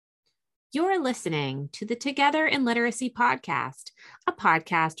You're listening to the Together in Literacy podcast, a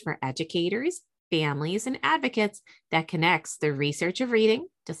podcast for educators, families, and advocates that connects the research of reading,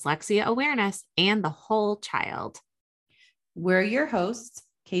 dyslexia awareness, and the whole child. We're your hosts,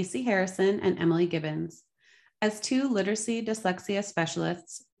 Casey Harrison and Emily Gibbons. As two literacy dyslexia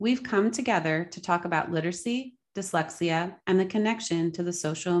specialists, we've come together to talk about literacy, dyslexia, and the connection to the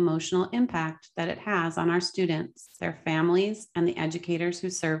social-emotional impact that it has on our students, their families, and the educators who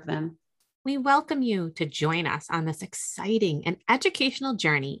serve them. We welcome you to join us on this exciting and educational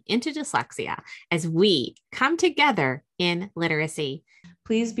journey into dyslexia as we come together in literacy.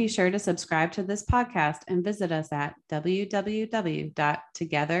 Please be sure to subscribe to this podcast and visit us at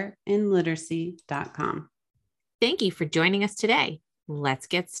www.togetherinliteracy.com. Thank you for joining us today. Let's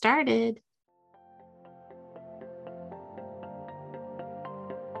get started.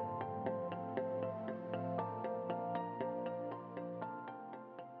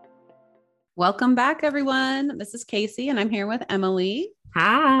 Welcome back, everyone. This is Casey, and I'm here with Emily.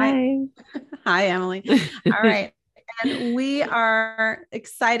 Hi. Hi, Emily. All right. And we are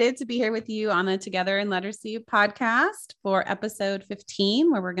excited to be here with you on the Together in Literacy podcast for episode 15,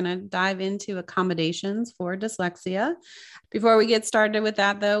 where we're going to dive into accommodations for dyslexia. Before we get started with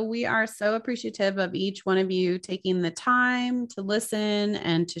that, though, we are so appreciative of each one of you taking the time to listen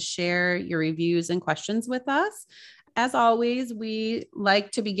and to share your reviews and questions with us. As always, we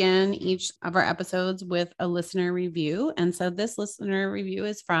like to begin each of our episodes with a listener review. And so this listener review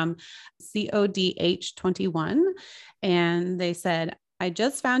is from CODH21. And they said, I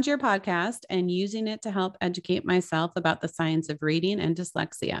just found your podcast and using it to help educate myself about the science of reading and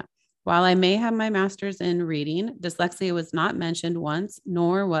dyslexia. While I may have my master's in reading, dyslexia was not mentioned once,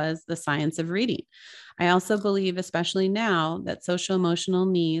 nor was the science of reading. I also believe, especially now, that social emotional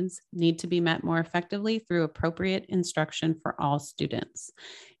needs need to be met more effectively through appropriate instruction for all students.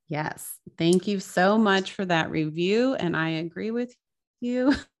 Yes. Thank you so much for that review. And I agree with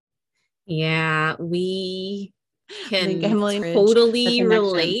you. Yeah, we can totally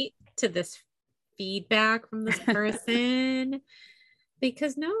relate to this feedback from this person.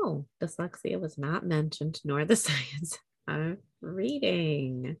 Because no, dyslexia was not mentioned, nor the science of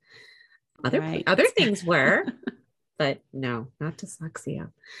reading. Other things were, but no, not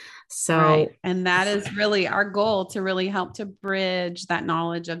dyslexia. So, right. And that is really our goal, to really help to bridge that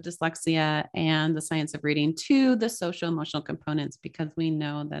knowledge of dyslexia and the science of reading to the social emotional components, because we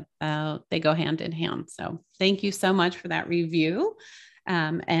know that they go hand in hand. So thank you so much for that review.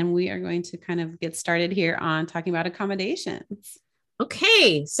 And we are going to kind of get started here on talking about accommodations.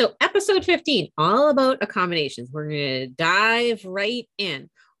 Okay, so episode 15, all about accommodations. We're going to dive right in.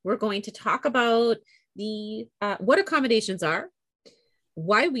 We're going to talk about what accommodations are,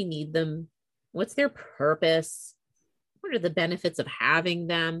 why we need them, what's their purpose, what are the benefits of having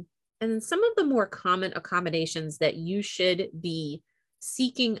them, and then some of the more common accommodations that you should be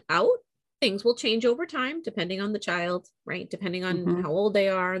seeking out. Things will change over time, depending on the child, right? Depending on how old they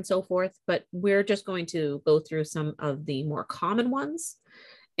are and so forth. But we're just going to go through some of the more common ones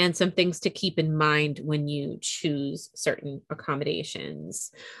and some things to keep in mind when you choose certain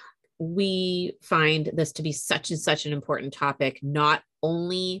accommodations. We find this to be such and such an important topic, not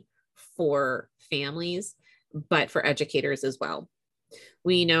only for families, but for educators as well.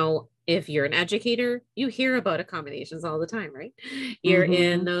 We know if you're an educator, you hear about accommodations all the time, right? You're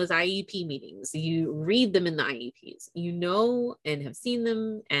in those IEP meetings. You read them in the IEPs. You know and have seen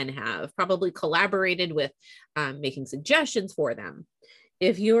them and have probably collaborated with making suggestions for them.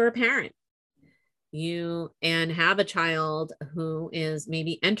 If you're a parent, and have a child who is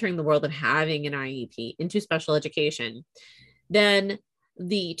maybe entering the world of having an IEP into special education, then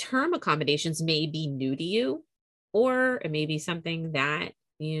the term accommodations may be new to you, or it may be something that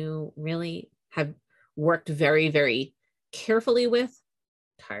you really have worked very, very carefully with,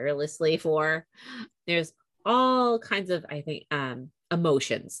 tirelessly for. There's all kinds of, I think,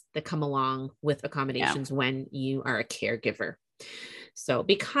 emotions that come along with accommodations when you are a caregiver. So,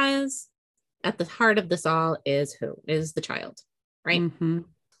 because at the heart of this all is the child, right?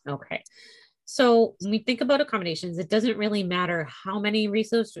 Okay. So when we think about accommodations, it doesn't really matter how many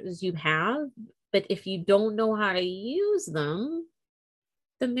resources you have, but if you don't know how to use them,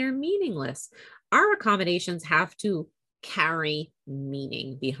 then they're meaningless. Our accommodations have to carry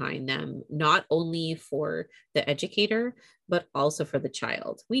meaning behind them, not only for the educator, but also for the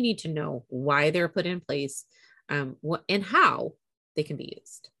child. We need to know why they're put in place, what and how they can be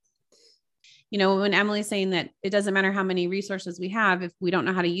used. You know, when Emily's saying that it doesn't matter how many resources we have, if we don't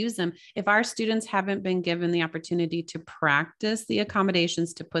know how to use them, if our students haven't been given the opportunity to practice the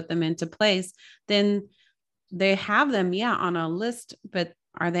accommodations to put them into place, then they have them, on a list, but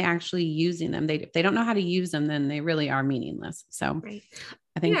are they actually using them? If they don't know how to use them, then they really are meaningless. So Right.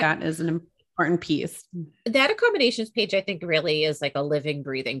 I think that is an important piece. That accommodations page, I think, really is like a living,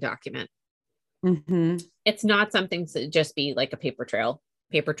 breathing document. Mm-hmm. It's not something to just be like a paper trail.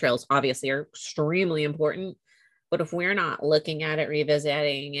 Paper trails obviously are extremely important, but if we're not looking at it,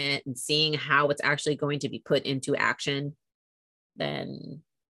 revisiting it, and seeing how it's actually going to be put into action, then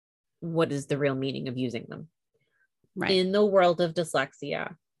what is the real meaning of using them? Right. In the world of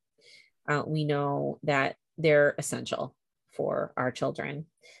dyslexia, we know that they're essential for our children.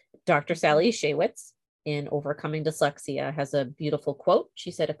 Dr. Sally Shaywitz in Overcoming Dyslexia has a beautiful quote.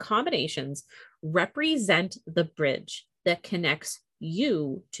 She said, accommodations represent the bridge that connects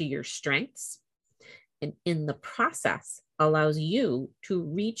you to your strengths, and in the process allows you to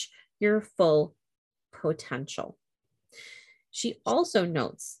reach your full potential. She also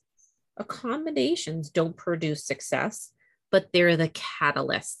notes accommodations don't produce success, but they're the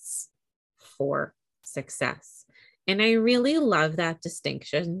catalysts for success. And I really love that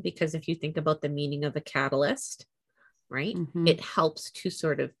distinction, because if you think about the meaning of a catalyst, right, it helps to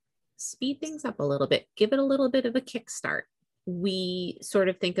sort of speed things up a little bit, give it a little bit of a kickstart. We sort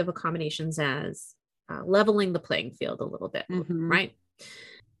of think of accommodations as leveling the playing field a little bit, right?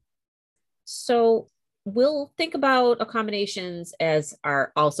 So we'll think about accommodations as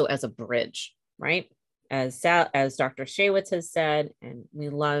also as a bridge, right? As Dr. Shaywitz has said, and we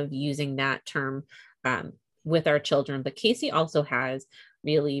love using that term with our children. But Casey also has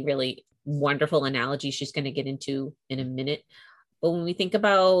really, really wonderful analogy she's going to get into in a minute. But when we think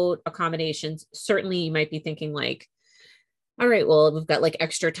about accommodations, certainly you might be thinking like, all right, well, we've got like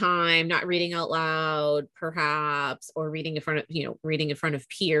extra time, not reading out loud, perhaps, or reading in front of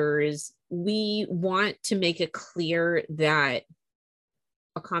peers. We want to make it clear that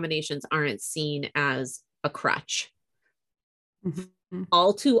accommodations aren't seen as a crutch.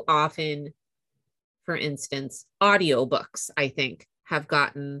 All too often, for instance, audiobooks, I think, have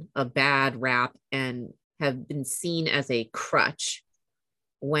gotten a bad rap and have been seen as a crutch,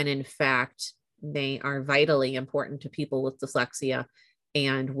 when in fact, they are vitally important to people with dyslexia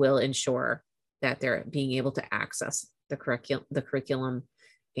and will ensure that they're being able to access the curriculum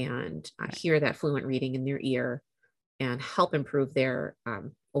and hear that fluent reading in their ear and help improve their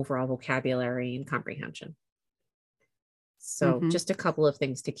overall vocabulary and comprehension. So just a couple of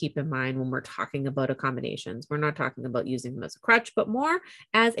things to keep in mind when we're talking about accommodations. We're not talking about using them as a crutch, but more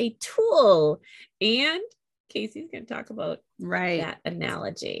as a tool. And Casey's going to talk about that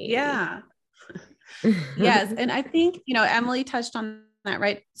analogy. Yeah. Yes. And I think, Emily touched on that,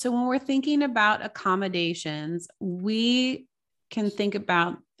 right? So when we're thinking about accommodations, we can think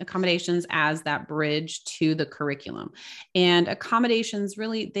about accommodations as that bridge to the curriculum. And accommodations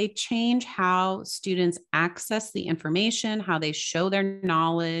really, they change how students access the information, how they show their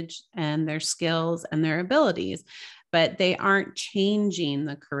knowledge and their skills and their abilities, but they aren't changing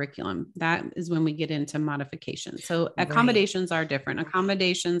the curriculum. That is when we get into modification. So accommodations are different.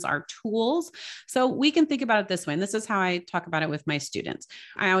 Accommodations are tools. So we can think about it this way. And this is how I talk about it with my students.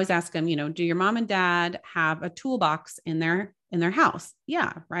 I always ask them, do your mom and dad have a toolbox in their house?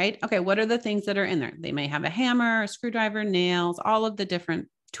 Yeah. Right. Okay. What are the things that are in there? They may have a hammer, a screwdriver, nails, all of the different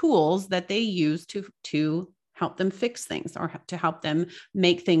tools that they use to help them fix things or to help them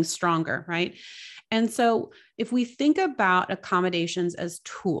make things stronger. Right. And so if we think about accommodations as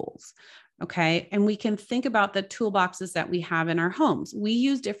tools, okay, and we can think about the toolboxes that we have in our homes, we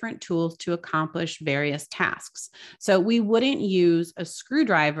use different tools to accomplish various tasks. So we wouldn't use a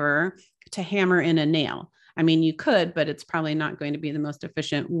screwdriver to hammer in a nail. I mean, you could, but it's probably not going to be the most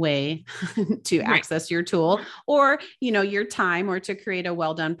efficient way to access your tool or, your time or to create a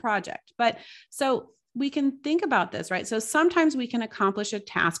well-done project. But so we can think about this, right? So sometimes we can accomplish a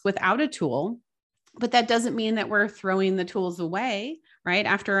task without a tool, but that doesn't mean that we're throwing the tools away, right?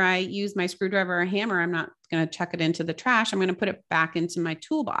 After I use my screwdriver or hammer, I'm not going to chuck it into the trash. I'm going to put it back into my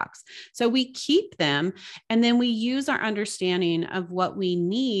toolbox. So we keep them, and then we use our understanding of what we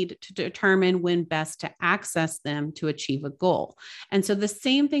need to determine when best to access them to achieve a goal. And so the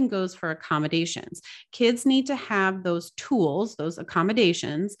same thing goes for accommodations. Kids need to have those tools, those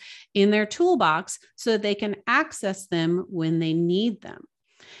accommodations in their toolbox so that they can access them when they need them.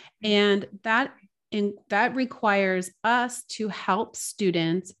 And that requires us to help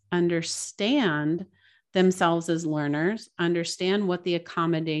students understand themselves as learners, understand what the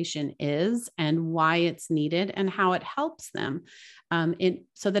accommodation is and why it's needed and how it helps them,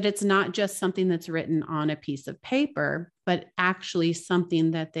 so that it's not just something that's written on a piece of paper, but actually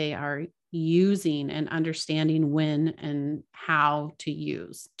something that they are using and understanding when and how to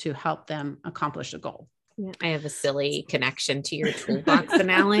use to help them accomplish a goal. Yeah, I have a silly connection to your toolbox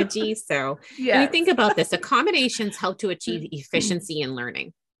analogy. So Yes. when you think about this, accommodations help to achieve efficiency in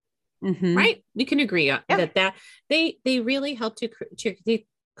learning, right? We can agree on that they really help to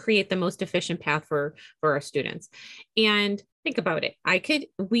create the most efficient path for our students. And think about it.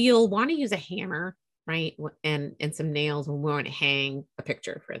 We'll want to use a hammer, right? And some nails when we want to hang a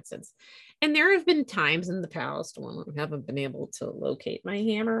picture, for instance. And there have been times in the past when I haven't been able to locate my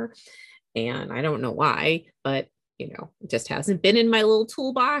hammer. And I don't know why, but it just hasn't been in my little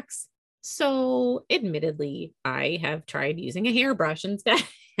toolbox. So admittedly, I have tried using a hairbrush instead.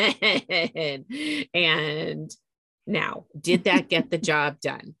 And now, did that get the job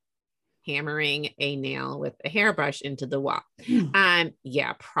done? Hammering a nail with a hairbrush into the wall.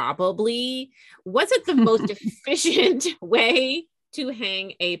 Yeah, probably. Was it the most efficient way to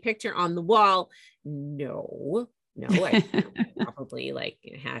hang a picture on the wall? No, I probably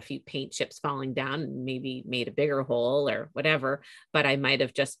had a few paint chips falling down and maybe made a bigger hole or whatever, but I might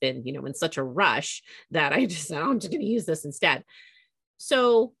have just been, in such a rush that I just said, I'm just going to use this instead.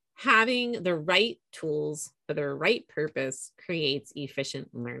 So having the right tools for the right purpose creates efficient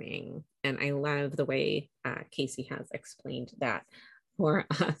learning. And I love the way Casey has explained that for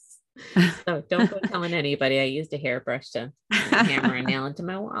us. So don't go telling anybody I used a hairbrush to hammer a nail into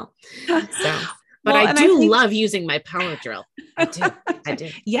my wall. But I love using my power drill. I do.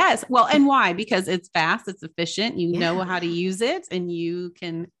 Yes. Well, and why? Because it's fast, it's efficient, you know how to use it, and you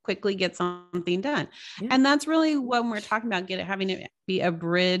can quickly get something done. Yeah. And that's really when we're talking about having it be a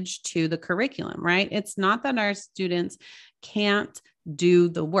bridge to the curriculum, right? It's not that our students can't do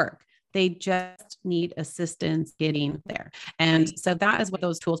the work. They just need assistance getting there. And so that is what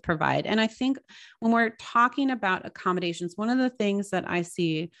those tools provide. And I think when we're talking about accommodations, one of the things that I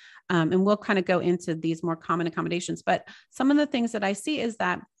see, and we'll kind of go into these more common accommodations, but some of the things that I see is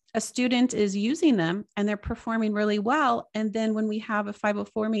that a student is using them and they're performing really well. And then when we have a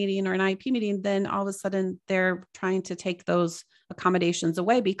 504 meeting or an IEP meeting, then all of a sudden they're trying to take those accommodations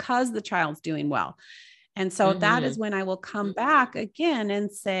away because the child's doing well. And so that is when I will come back again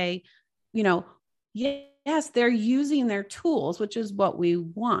and say, yes, they're using their tools, which is what we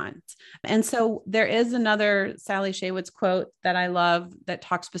want. And so there is another Sally Shaywitz quote that I love that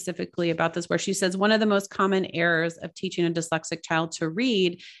talks specifically about this, where she says, one of the most common errors of teaching a dyslexic child to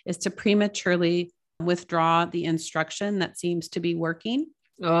read is to prematurely withdraw the instruction that seems to be working.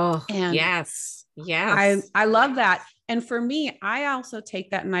 Oh, and yes. I love that. And for me, I also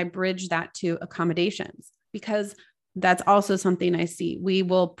take that and I bridge that to accommodations, because that's also something I see. We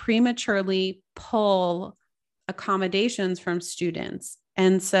will prematurely pull accommodations from students.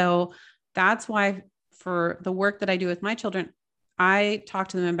 And so that's why for the work that I do with my children, I talk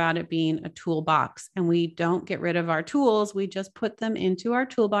to them about it being a toolbox, and we don't get rid of our tools. We just put them into our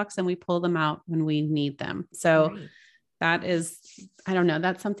toolbox and we pull them out when we need them. So that is, I don't know,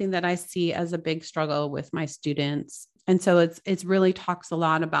 that's something that I see as a big struggle with my students. And so it's really talks a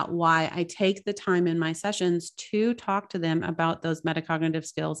lot about why I take the time in my sessions to talk to them about those metacognitive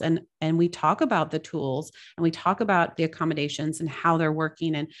skills. And we talk about the tools and we talk about the accommodations and how they're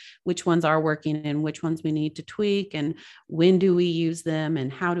working and which ones are working and which ones we need to tweak and when do we use them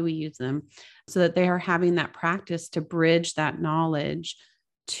and how do we use them, so that they are having that practice to bridge that knowledge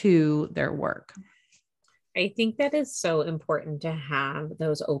to their work. I think that is so important to have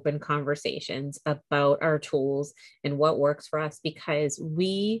those open conversations about our tools and what works for us, because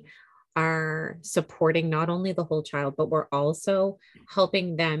we are supporting not only the whole child, but we're also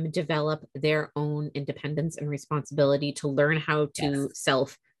helping them develop their own independence and responsibility to learn how to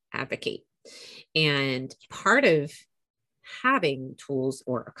self-advocate. And part of having tools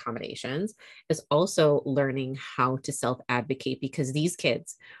or accommodations is also learning how to self-advocate, because these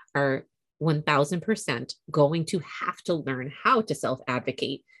kids are 1000% going to have to learn how to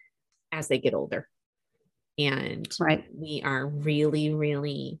self-advocate as they get older. And we are really,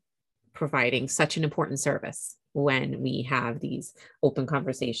 really providing such an important service when we have these open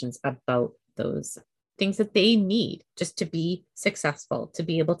conversations about those things that they need just to be successful, to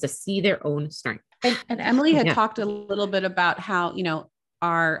be able to see their own strength. And Emily had talked a little bit about how,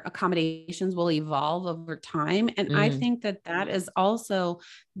 our accommodations will evolve over time. And I think that is also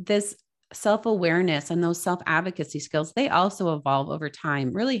this self-awareness and those self-advocacy skills, they also evolve over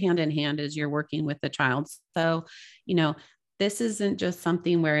time, really hand in hand as you're working with the child. So, this isn't just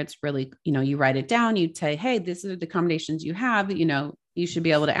something where it's really, you write it down, you say, hey, this are the accommodations you have, you should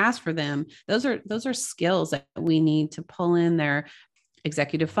be able to ask for them. Those are skills that we need to pull in their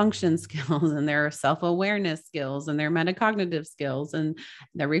executive function skills and their self-awareness skills and their metacognitive skills and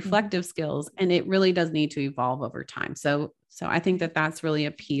their reflective skills. And it really does need to evolve over time. So So I think that that's really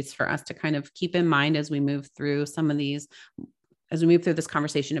a piece for us to kind of keep in mind as we move through this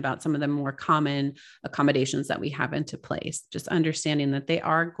conversation about some of the more common accommodations that we have into place, just understanding that they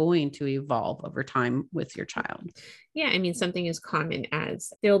are going to evolve over time with your child. Yeah, I mean, something as common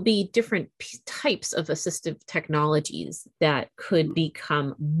as there'll be different types of assistive technologies that could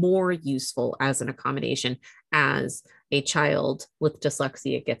become more useful as an accommodation as a child with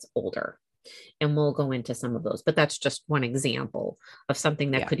dyslexia gets older. And we'll go into some of those, but that's just one example of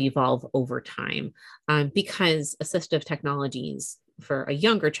something that could evolve over time, because assistive technologies for a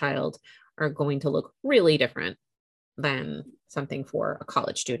younger child are going to look really different than something for a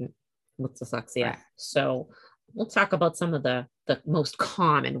college student with dyslexia. Right. So we'll talk about some of the most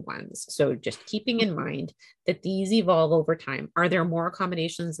common ones. So just keeping in mind that these evolve over time. Are there more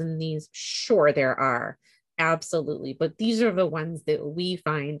accommodations in these? Sure, there are. Absolutely. But these are the ones that we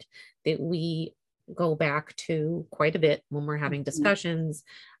find that we go back to quite a bit when we're having discussions.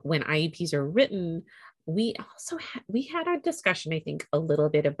 When IEPs are written, we also we had a discussion, I think, a little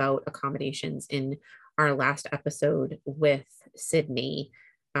bit about accommodations in our last episode with Sydney,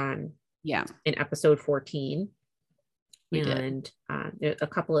 in episode 14. There are a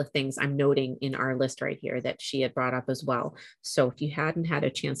couple of things I'm noting in our list right here that she had brought up as well. So if you hadn't had a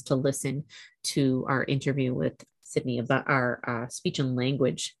chance to listen to our interview with Sydney about our speech and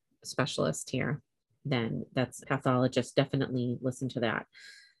language specialist here, then that's pathologist. Definitely listen to that.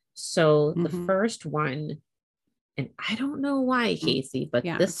 So the first one, and I don't know why, Casey, but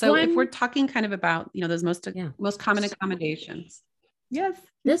this one, if we're talking kind of about, those most common accommodations. Yes.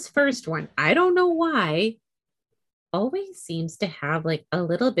 This first one, I don't know why, always seems to have like a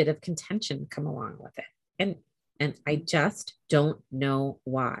little bit of contention come along with it. And I just don't know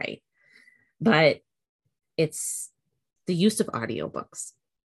why, but it's the use of audiobooks.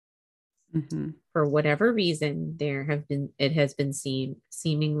 For whatever reason, it has been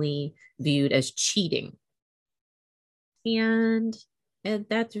seemingly viewed as cheating. And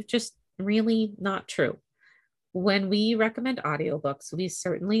that's just really not true. When we recommend audiobooks, we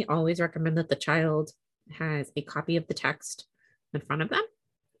certainly always recommend that the child has a copy of the text in front of them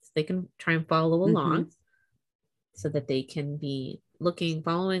so they can try and follow along, so that they can be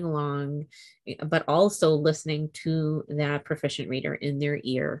following along, but also listening to that proficient reader in their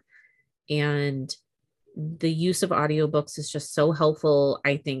ear. And the use of audiobooks is just so helpful,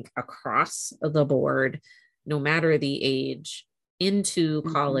 I think, across the board, no matter the age, into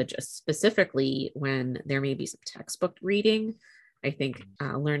college, specifically when there may be some textbook reading. I think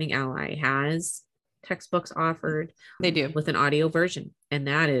Learning Ally has textbooks offered. They do, with an audio version, and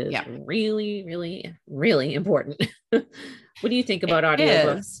that is really, really, really important. What do you think about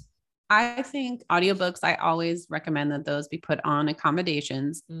audiobooks? I think audiobooks, I always recommend that those be put on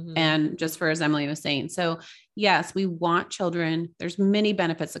accommodations. And just for, as Emily was saying, so yes, we want children, there's many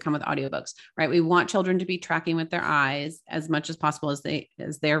benefits that come with audiobooks, right? We want children to be tracking with their eyes as much as possible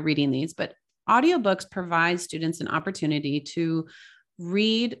as they're reading these, but audiobooks provide students an opportunity to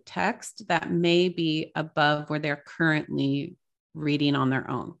read text that may be above where they're currently reading on their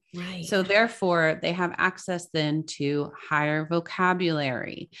own. Right. So therefore, they have access then to higher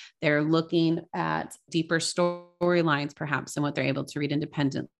vocabulary. They're looking at deeper storylines, perhaps, than what they're able to read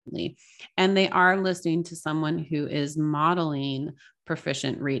independently. And they are listening to someone who is modeling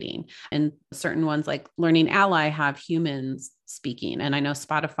proficient reading. And certain ones like Learning Ally have humans speaking. And I know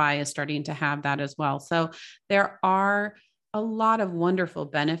Spotify is starting to have that as well. So there are a lot of wonderful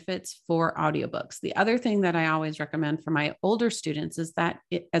benefits for audiobooks. The other thing that I always recommend for my older students is that,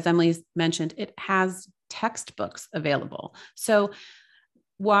 as Emily mentioned, it has textbooks available. So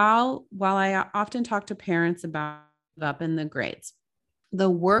while I often talk to parents about up in the grades, the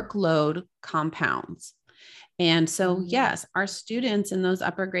workload compounds. And so, yes, our students in those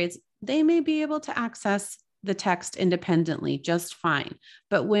upper grades, they may be able to access the text independently just fine.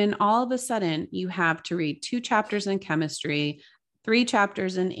 But when all of a sudden you have to read 2 chapters in chemistry, 3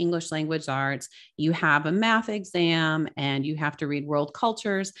 chapters in English language arts, you have a math exam, and you have to read world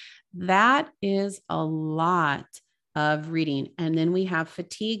cultures, that is a lot of reading. And then we have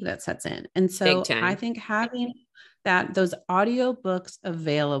fatigue that sets in. And so I think having those audiobooks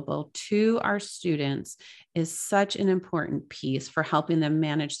available to our students is such an important piece for helping them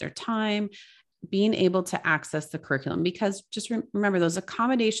manage their time, being able to access the curriculum, because just remember those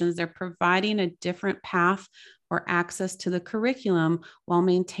accommodations, they're providing a different path or access to the curriculum while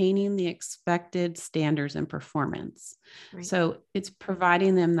maintaining the expected standards and performance. Right. So it's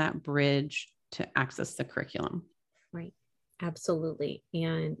providing them that bridge to access the curriculum. Right. Absolutely.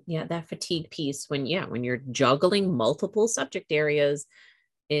 And that fatigue piece when you're juggling multiple subject areas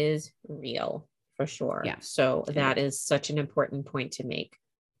is real for sure. Yeah. So that is such an important point to make.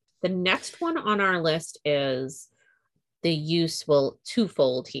 The next one on our list is the use, well,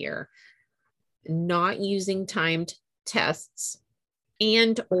 twofold here, not using timed tests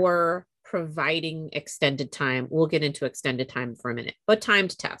and or providing extended time. We'll get into extended time for a minute, but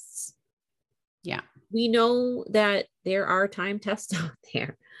timed tests. Yeah. We know that there are timed tests out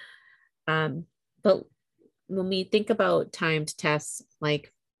there. But when we think about timed tests,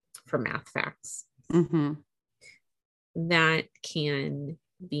 like for math facts, that can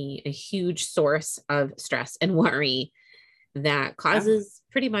be a huge source of stress and worry that causes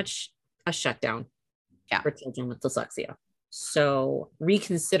pretty much a shutdown for children with dyslexia. So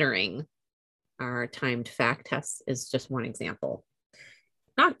reconsidering our timed fact tests is just one example.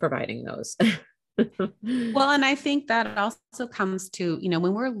 Not providing those. Well, and I think that also comes to,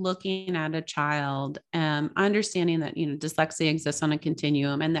 when we're looking at a child, understanding that, dyslexia exists on a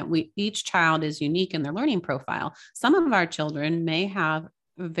continuum and that each child is unique in their learning profile. Some of our children may have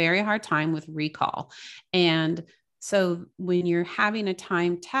a very hard time with recall. And so when you're having a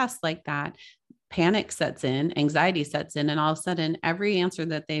timed test like that, panic sets in, anxiety sets in, and all of a sudden every answer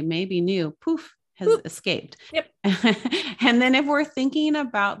that they maybe knew, poof, has escaped. Yep. And then if we're thinking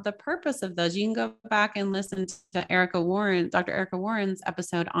about the purpose of those, you can go back and listen to Dr. Erica Warren's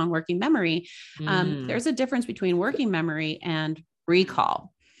episode on working memory. There's a difference between working memory and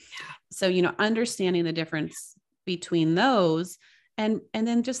recall. So, understanding the difference between those and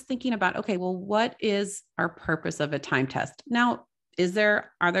then just thinking about, okay, well, what is our purpose of a time test? Now,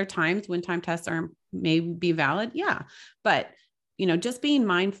 are there times when time tests may be valid? Yeah. But just being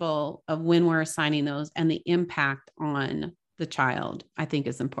mindful of when we're assigning those and the impact on the child, I think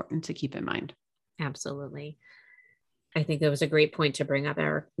is important to keep in mind. Absolutely. I think that was a great point to bring up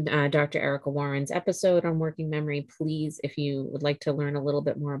Dr. Erica Warren's episode on working memory. Please, if you would like to learn a little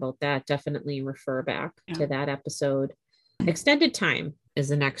bit more about that, definitely refer back to that episode. Extended time is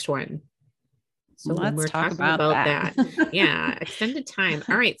the next one. So let's talk about that. Yeah, extended time.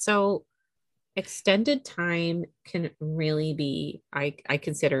 All right. So extended time can really be, I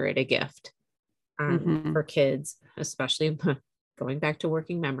consider it a gift for kids, especially going back to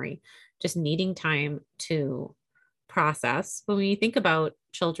working memory, just needing time to process. When we think about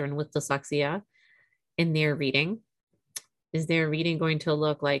children with dyslexia in their reading, is their reading going to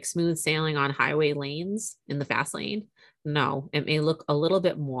look like smooth sailing on highway lanes in the fast lane? No, it may look a little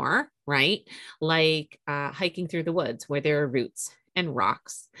bit more, right? Like hiking through the woods where there are roots and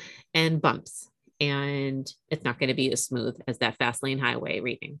rocks and bumps, and it's not going to be as smooth as that fast lane highway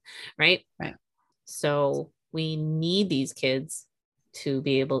reading, right? Right. So we need these kids to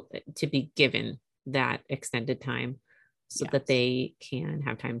be able to be given that extended time so that they can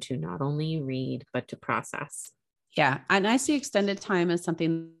have time to not only read, but to process. Yeah. And I see extended time as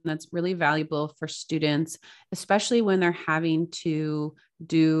something that's really valuable for students, especially when they're having to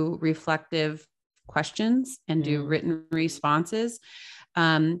do reflective questions and do written responses.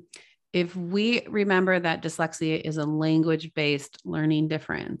 If we remember that dyslexia is a language-based learning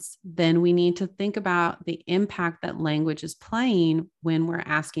difference, then we need to think about the impact that language is playing when we're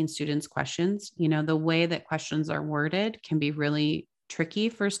asking students questions. The way that questions are worded can be really tricky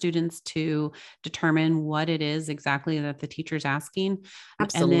for students to determine what it is exactly that the teacher's asking.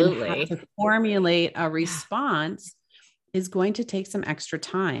 Absolutely. And then to formulate a response is going to take some extra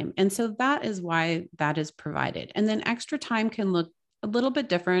time. And so that is why that is provided. And then extra time can look a little bit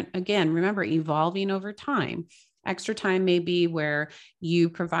different. Again, remember, evolving over time. Extra time may be where you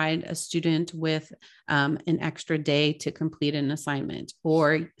provide a student with an extra day to complete an assignment.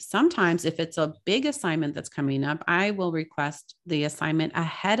 Or sometimes if it's a big assignment that's coming up, I will request the assignment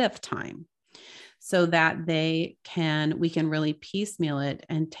ahead of time so that we can really piecemeal it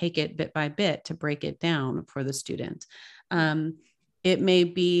and take it bit by bit to break it down for the student. It may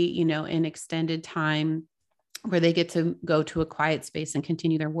be, an extended time where they get to go to a quiet space and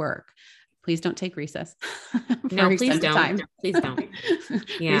continue their work. Please don't take recess. No, please don't. Please don't.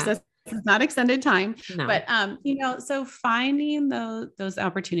 Yeah. Recess is not extended time. No. But, so finding those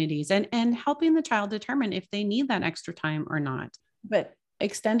opportunities and helping the child determine if they need that extra time or not. But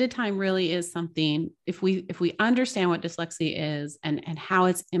extended time really is something, if we understand what dyslexia is and how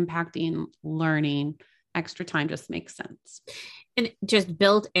it's impacting learning, extra time just makes sense. And just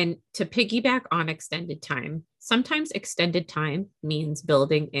build in to piggyback on extended time. Sometimes extended time means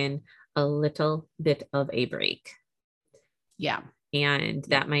building in a little bit of a break. Yeah. And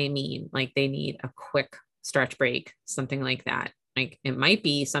that might mean like they need a quick stretch break, something like that. Like it might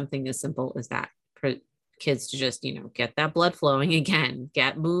be something as simple as that for kids to just, get that blood flowing again,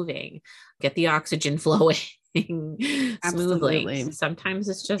 get moving, get the oxygen flowing smoothly. Sometimes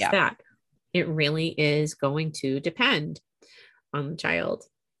it's just that. It really is going to depend on the child.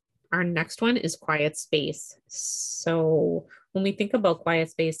 Our next one is quiet space. So when we think about quiet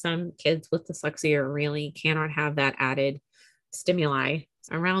space, some kids with dyslexia really cannot have that added stimuli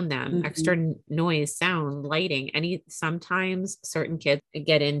around them, extra noise, sound, lighting. Sometimes certain kids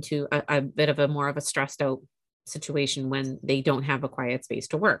get into a bit of a more of a stressed out situation when they don't have a quiet space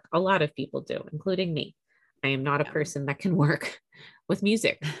to work. A lot of people do, including me. I am not a person that can work with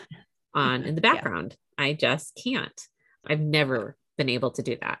music on in the background. I just can't. I've never been able to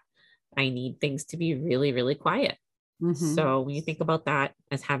do that. I need things to be really, really quiet. So when you think about that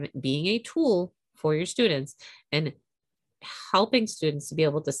as being a tool for your students and helping students to be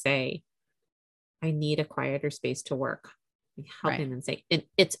able to say, I need a quieter space to work, helping them say, and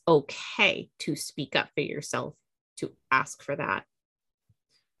it's okay to speak up for yourself, to ask for that.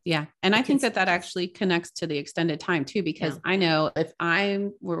 Yeah. And I think that actually connects to the extended time too, because I know if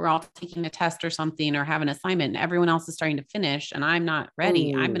we're all taking a test or something or have an assignment and everyone else is starting to finish and I'm not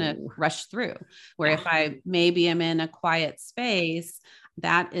ready, I'm going to rush through. Where if I maybe am in a quiet space,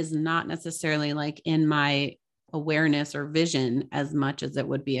 that is not necessarily like in my awareness or vision as much as it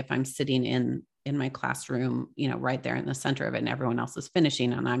would be if I'm sitting in my classroom, right there in the center of it and everyone else is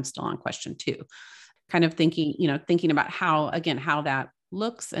finishing and I'm still on question 2. Kind of thinking about how that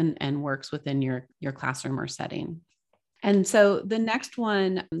looks and works within your classroom or setting. And so the next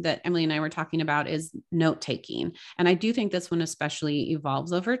one that Emily and I were talking about is note taking. And I do think this one especially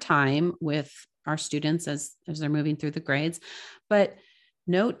evolves over time with our students as they're moving through the grades. But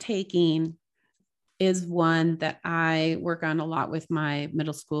note taking is one that I work on a lot with my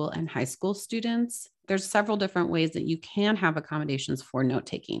middle school and high school students. There's several different ways that you can have accommodations for note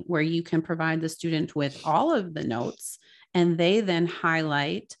taking, where you can provide the student with all of the notes and they then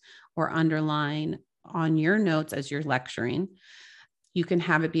highlight or underline on your notes as you're lecturing. You can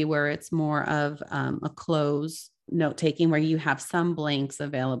have it be where it's more of a close note taking, where you have some blanks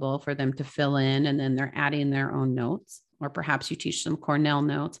available for them to fill in and then they're adding their own notes, or perhaps you teach them Cornell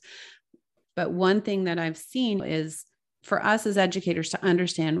notes. But one thing that I've seen is for us as educators to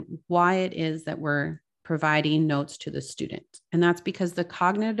understand why it is that we're providing notes to the student. And that's because the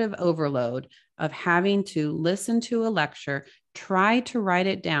cognitive overload of having to listen to a lecture, try to write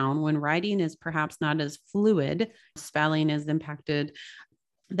it down when writing is perhaps not as fluid, spelling is impacted.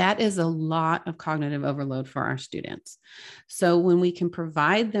 That is a lot of cognitive overload for our students. So when we can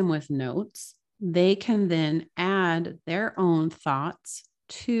provide them with notes, they can then add their own thoughts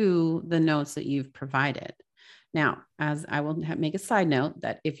to the notes that you've provided. Now, as I will make a side note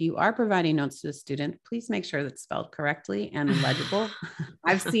that if you are providing notes to the student, please make sure that's spelled correctly and legible.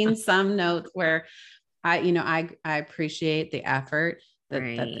 I've seen some notes where I appreciate the effort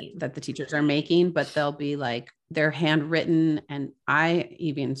that the teachers are making, but they'll be like, they're handwritten. And I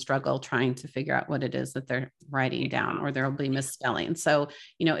even struggle trying to figure out what it is that they're writing down, or there'll be misspelling. So,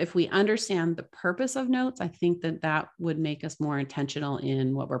 if we understand the purpose of notes, I think that would make us more intentional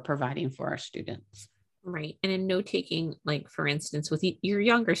in what we're providing for our students. Right. And in note taking, like for instance, with your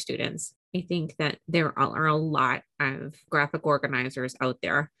younger students, I think that there are a lot of graphic organizers out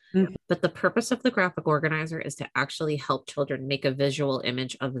there. Mm-hmm. But the purpose of the graphic organizer is to actually help children make a visual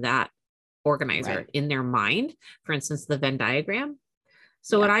image of that organizer in their mind. For instance, the Venn diagram.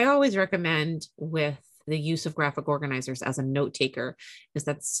 So what I always recommend with the use of graphic organizers as a note taker is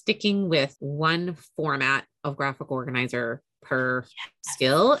that sticking with one format of graphic organizer per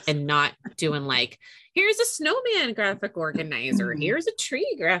skill, and not doing like, here's a snowman graphic organizer, here's a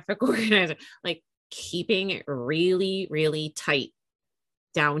tree graphic organizer, like keeping it really, really tight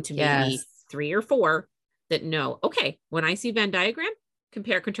down to maybe 3 or 4 that know, okay, when I see Venn diagram,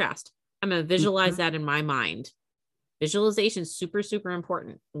 compare, contrast. I'm going to visualize that in my mind. Visualization is super, super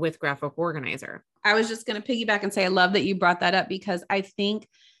important with graphic organizer. I was just going to piggyback and say, I love that you brought that up, because I think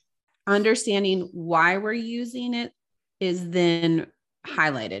understanding why we're using it is then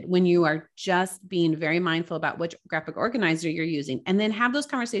highlighted when you are just being very mindful about which graphic organizer you're using, and then have those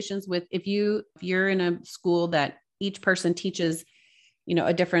conversations with, if you're in a school that each person teaches,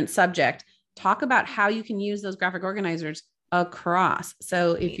 a different subject, talk about how you can use those graphic organizers across.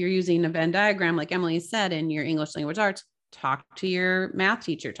 So if you're using a Venn diagram, like Emily said, in your English language arts, talk to your math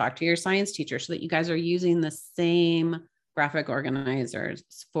teacher, talk to your science teacher, so that you guys are using the same graphic organizers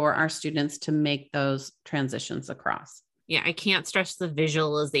for our students to make those transitions across. Yeah, I can't stress the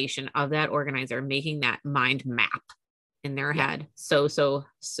visualization of that organizer, making that mind map in their head. So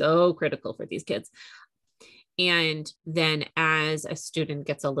critical for these kids. And then as a student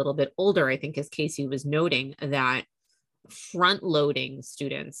gets a little bit older, I think as Casey was noting, that front loading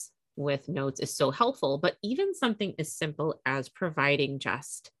students with notes is so helpful. But even something as simple as providing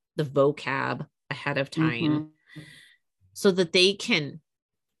just the vocab ahead of time Mhm. so that they can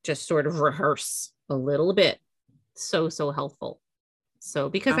just sort of rehearse a little bit. So helpful. So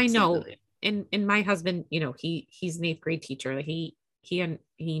because I know Absolutely. in my husband, he's an 8th grade teacher. He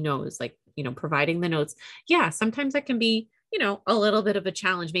knows, like, providing the notes. Yeah, sometimes that can be, a little bit of a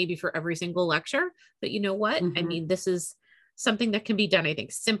challenge maybe for every single lecture, but you know what? I Mhm. mean, this is something that can be done, I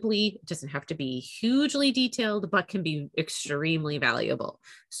think, simply. It doesn't have to be hugely detailed, but can be extremely valuable.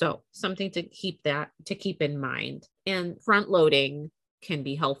 So something to keep in mind. And front loading can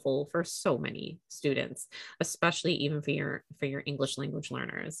be helpful for so many students, especially even for your English language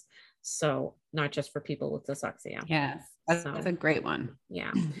learners. So not just for people with dyslexia. Yes, that's So a great one.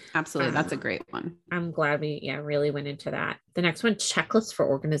 yeah, Absolutely. That's a great one. I'm glad we really went into that. The next one, checklists for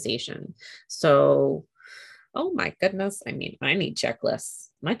organization. So, oh my goodness, I mean, I need checklists.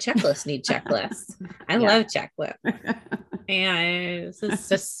 My checklists need checklists. I Yeah. love checklists. And this is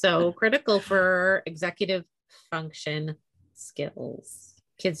just so critical for executive function skills.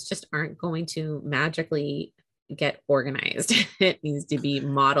 Kids just aren't going to magically get organized. It needs to be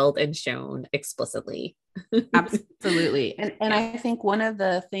modeled and shown explicitly. Absolutely. And Yeah. I think one of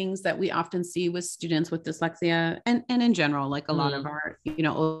the things that we often see with students with dyslexia and in general, like a lot of our,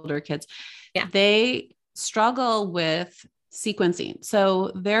 older kids, Yeah. they struggle with sequencing.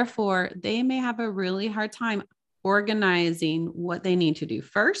 So therefore, they may have a really hard time organizing what they need to do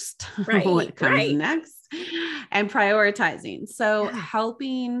first, what comes Right. next, and prioritizing. So Yeah.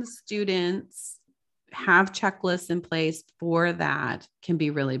 helping students have checklists in place for that can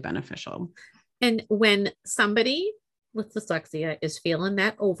be really beneficial. And when somebody with dyslexia is feeling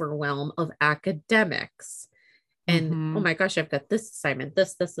that overwhelm of academics, and oh Mm-hmm. my gosh, I've got this assignment,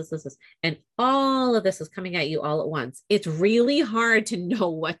 this, and all of this is coming at you all at once. It's really hard to know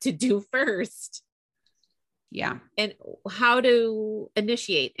what to do first. Yeah. And how to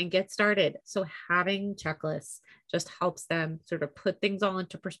initiate and get started. So having checklists just helps them sort of put things all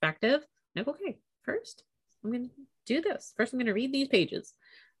into perspective. Like, okay, first I'm going to do this. First, I'm going to read these pages.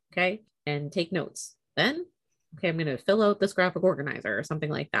 Okay. And take notes. Then, okay, I'm going to fill out this graphic organizer or something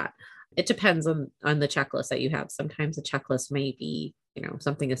like that. It depends on the checklist that you have. Sometimes the checklist may be,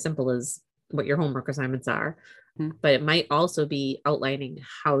 something as simple as what your homework assignments are, but it might also be outlining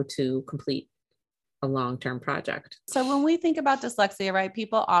how to complete a long-term project. So when we think about dyslexia, right,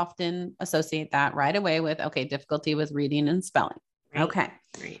 people often associate that right away with, okay, difficulty with reading and spelling. Right. Okay.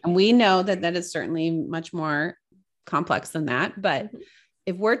 Right. And we know that that is certainly much more complex than that. But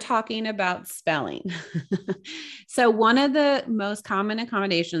if we're talking about spelling, so one of the most common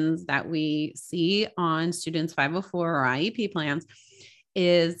accommodations that we see on students' 504 or IEP plans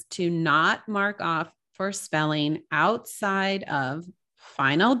is to not mark off for spelling outside of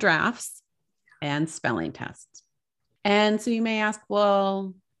final drafts and spelling tests. And so you may ask,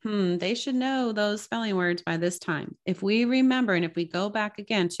 well, they should know those spelling words by this time. If we remember, and if we go back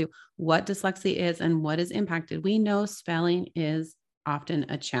again to what dyslexia is and what is impacted, we know spelling is often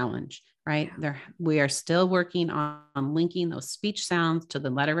a challenge, right? We are still working on linking those speech sounds to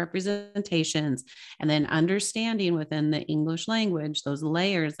the letter representations and then understanding within the English language, those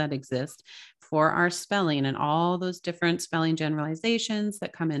layers that exist for our spelling and all those different spelling generalizations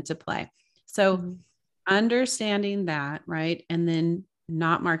that come into play. So understanding that, right? And then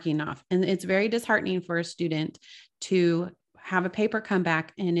not marking off. And it's very disheartening for a student to have a paper come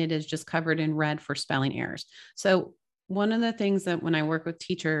back and it is just covered in red for spelling errors. So one of the things that when I work with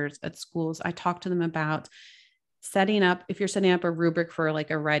teachers at schools, I talk to them about setting up, if you're setting up a rubric for like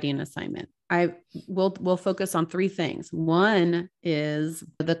a writing assignment, we'll focus on three things. One is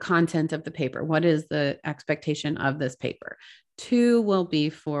the content of the paper. What is the expectation of this paper? Two will be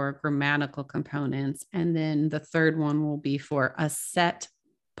for grammatical components. And then the third one will be for a set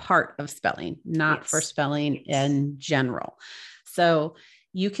part of spelling, not for spelling in general. So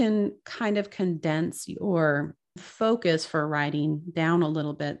you can kind of condense your focus for writing down a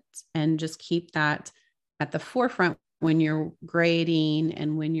little bit and just keep that at the forefront when you're grading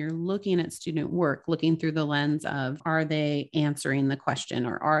and when you're looking at student work, looking through the lens of, are they answering the question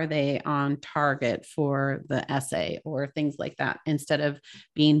or are they on target for the essay or things like that, instead of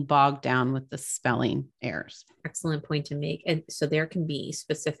being bogged down with the spelling errors. Excellent point to make. And so there can be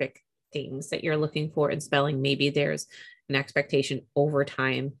specific things that you're looking for in spelling. Maybe there's an expectation over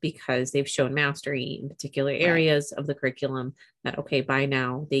time because they've shown mastery in particular areas of the curriculum that, okay, by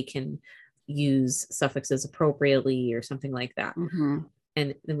now they can use suffixes appropriately or something like that.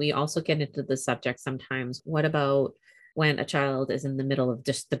 And then we also get into the subject sometimes. What about when a child is in the middle of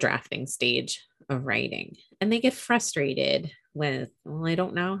just the drafting stage of writing and they get frustrated with, well, I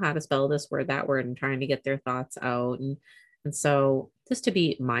don't know how to spell this word, that word, and trying to get their thoughts out. And And so just to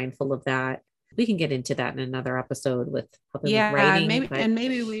be mindful of that, we can get into that in another episode with helping with Yeah, writing.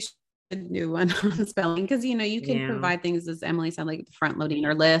 maybe we should do one on spelling, because you can provide things, as Emily said, like front loading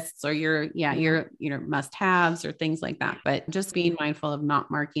or lists or your must-haves or things like that. But just being mindful of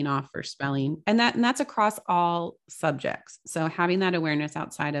not marking off for spelling, and that's across all subjects. So having that awareness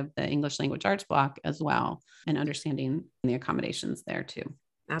outside of the English language arts block as well, and understanding the accommodations there too.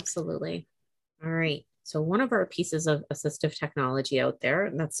 Absolutely. All right. So one of our pieces of assistive technology out there,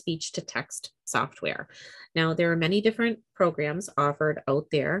 and that's speech to text software. Now, there are many different programs offered out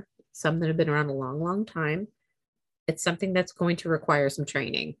there, some that have been around a long, long time. It's something that's going to require some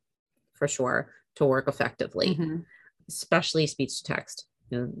training for sure to work effectively, especially speech to text.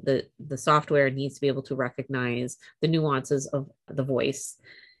 The software needs to be able to recognize the nuances of the voice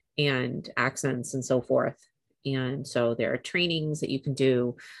and accents and so forth. And so there are trainings that you can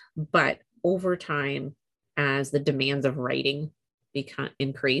do, but over time, as the demands of writing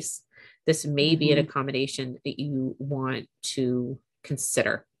increase, this may be an accommodation that you want to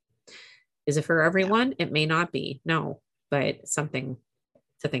consider. Is it for everyone? It may not be, no, but something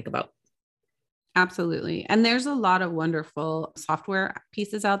to think about. Absolutely. And there's a lot of wonderful software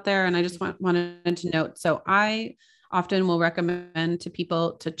pieces out there. And I just wanted to note, so I often will recommend to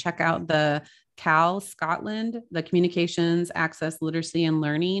people to check out the CAL Scotland, the Communications Access Literacy and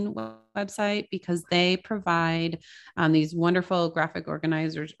Learning website, because they provide these wonderful graphic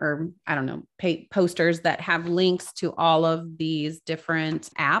organizers, or posters that have links to all of these different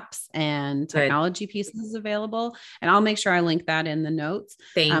apps and technology pieces available. And I'll make sure I link that in the notes.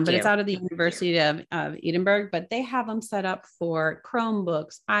 But it's out of the University of Edinburgh, but they have them set up for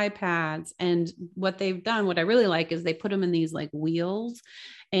Chromebooks, iPads. And what they've done, what I really like, is they put them in these like wheels.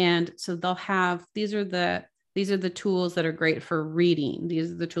 And so they'll have, these are the tools that are great for reading.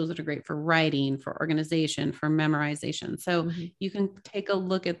 These are the tools that are great for writing, for organization, for memorization. So you can take a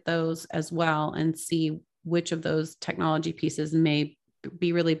look at those as well and see which of those technology pieces may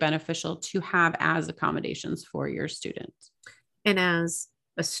be really beneficial to have as accommodations for your students. And as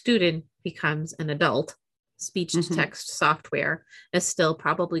a student becomes an adult, speech to text software is still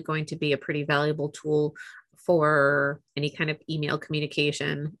probably going to be a pretty valuable tool for any kind of email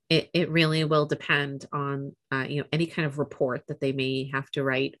communication. It really will depend on any kind of report that they may have to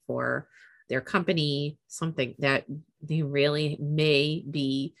write for their company, something that they really may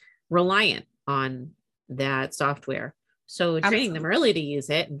be reliant on that software. So training them early to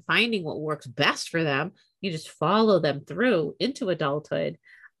use it and finding what works best for them, you just follow them through into adulthood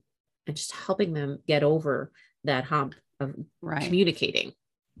and just helping them get over that hump of communicating.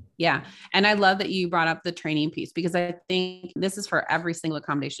 Yeah. And I love that you brought up the training piece, because I think this is for every single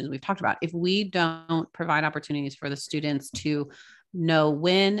accommodation we've talked about. If we don't provide opportunities for the students to know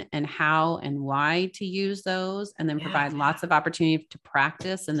when and how and why to use those, and then provide lots of opportunity to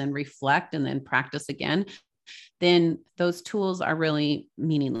practice and then reflect and then practice again, then those tools are really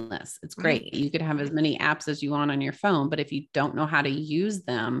meaningless. It's great. You could have as many apps as you want on your phone, but if you don't know how to use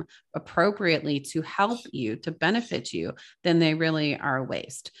them appropriately to help you, to benefit you, then they really are a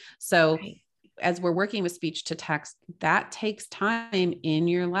waste. So as we're working with speech to text, that takes time in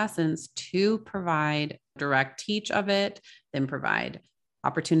your lessons to provide direct teach of it, then provide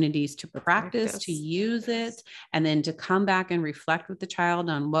opportunities to practice, to use it, and then to come back and reflect with the child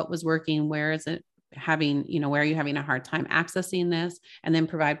on what was working, where is it where are you having a hard time accessing this, and then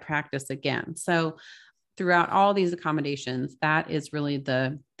provide practice again. So throughout all these accommodations, that is really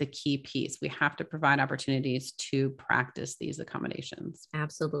the key piece. We have to provide opportunities to practice these accommodations.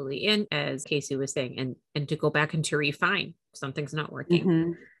 Absolutely. And as Casey was saying, and to go back and to refine, something's not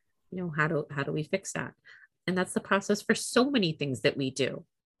working, how do we fix that? And that's the process for so many things that we do,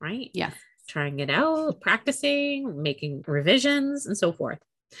 right? Yes. Trying it out, practicing, making revisions, and so forth.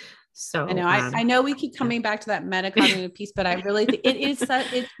 So I know, I know we keep coming back to that metacognitive piece, but I really think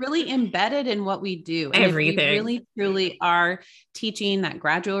it's really embedded in what we do. And everything. If we really truly are teaching that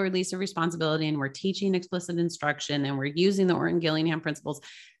gradual release of responsibility, and we're teaching explicit instruction, and we're using the Orton Gillingham principles,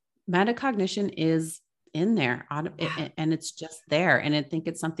 metacognition is in there, and it's just there. And I think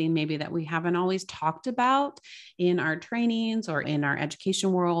it's something maybe that we haven't always talked about in our trainings or in our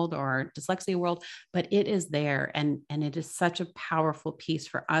education world or our dyslexia world, but it is there. And it is such a powerful piece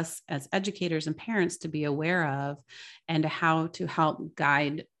for us as educators and parents to be aware of, and how to help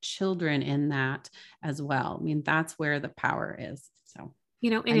guide children in that as well. I mean, that's where the power is. So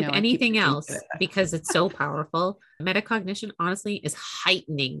and if anything else, because it's so powerful, metacognition honestly is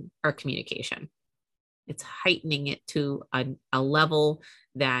heightening our communication. It's heightening it to a level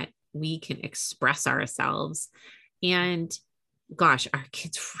that we can express ourselves. And gosh, our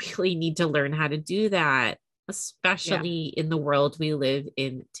kids really need to learn how to do that. especially in the world we live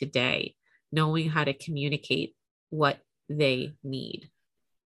in today, knowing how to communicate what they need.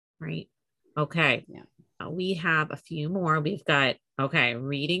 Right. Okay. Yeah. We have a few more. We've got, okay,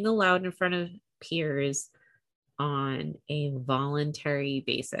 reading aloud in front of peers on a voluntary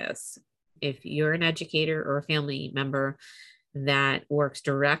basis. If you're an educator or a family member that works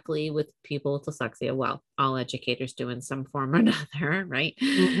directly with people with dyslexia, well, all educators do in some form or another, right?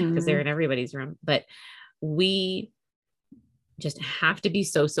 Because they're in everybody's room. But we just have to be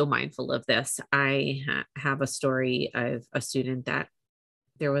so mindful of this. I have a story of a student that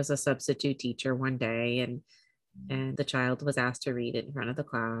there was a substitute teacher one day, and the child was asked to read it in front of the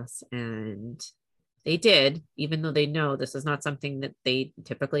class, and they did, even though they know this is not something that they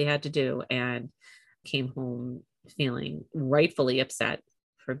typically had to do, and came home feeling rightfully upset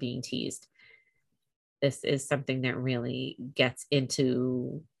for being teased. This is something that really gets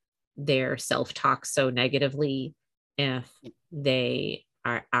into their self-talk so negatively if they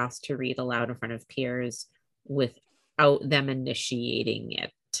are asked to read aloud in front of peers without them initiating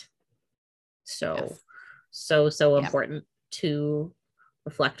it. So, so important to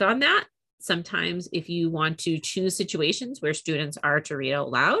reflect on that. Sometimes if you want to choose situations where students are to read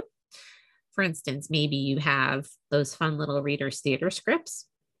out loud, for instance, maybe you have those fun little readers theater scripts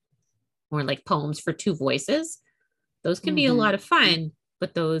or like poems for two voices. Those can be a lot of fun,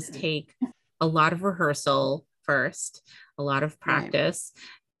 but those take a lot of rehearsal first, a lot of practice,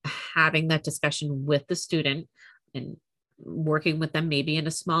 having that discussion with the student and working with them maybe in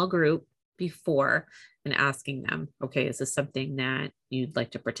a small group before, and asking them, okay, is this something that you'd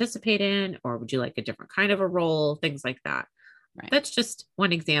like to participate in, or would you like a different kind of a role? Things like that. Right. That's just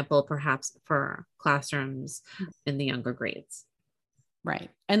one example, perhaps, for classrooms in the younger grades. Right.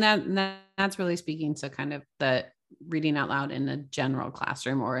 And that's really speaking to kind of the reading out loud in a general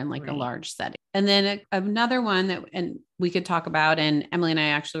classroom or in like a large setting. And then another one that, and we could talk about, and Emily and I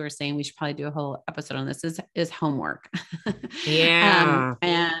actually were saying we should probably do a whole episode on this, is homework. Yeah.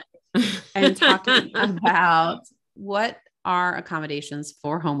 And talking about what are accommodations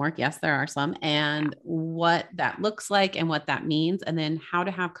for homework. Yes, there are some, and what that looks like and what that means, and then how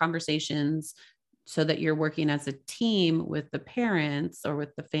to have conversations so that you're working as a team with the parents or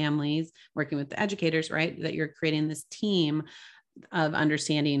with the families, working with the educators, right? That you're creating this team of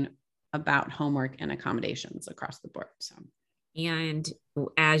understanding about homework and accommodations across the board. So, and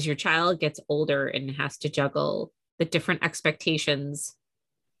as your child gets older and has to juggle the different expectations,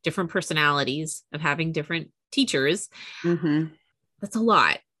 different personalities of having different teachers, that's a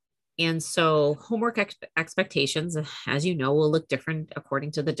lot. And so homework expectations, as you know, will look different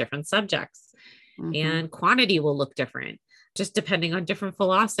according to the different subjects. And quantity will look different, just depending on different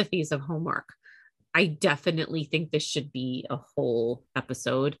philosophies of homework. I definitely think this should be a whole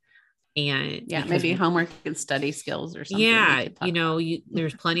episode. And maybe homework and study skills or something. Yeah,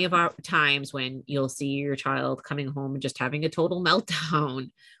 there's plenty of times when you'll see your child coming home and just having a total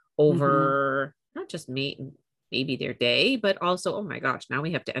meltdown over not just maybe their day, but also, oh my gosh, now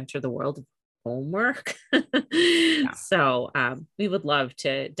we have to enter the world of homework. So we would love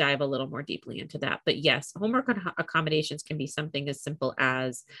to dive a little more deeply into that. But yes, homework accommodations can be something as simple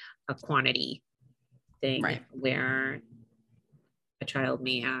as a quantity thing, where a child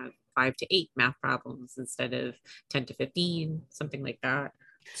may have 5 to 8 math problems instead of 10 to 15, something like that.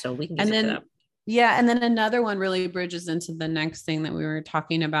 So we can get into that. Yeah. And then another one really bridges into the next thing that we were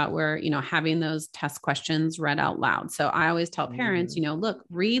talking about, where, having those test questions read out loud. So I always tell parents, look,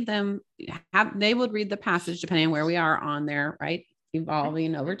 read them, they would read the passage depending on where we are on there, right?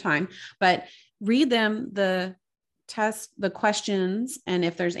 Evolving over time, but read them, the test, the questions. And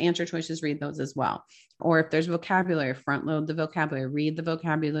if there's answer choices, read those as well. Or if there's vocabulary, front load the vocabulary, read the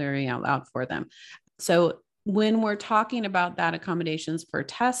vocabulary out loud for them. So when we're talking about that accommodations for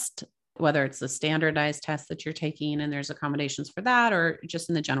test, whether it's the standardized test that you're taking and there's accommodations for that, or just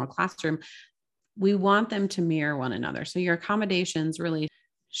in the general classroom, we want them to mirror one another. So your accommodations really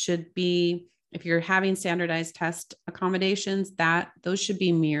should be, if you're having standardized test accommodations, those should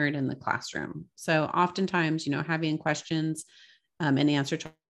be mirrored in the classroom. So oftentimes, having questions and answer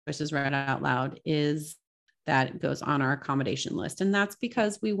choices read out loud is that goes on our accommodation list. And that's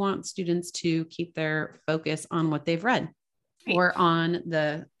because we want students to keep their focus on what they've read or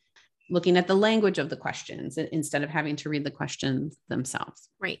on looking at the language of the questions instead of having to read the questions themselves.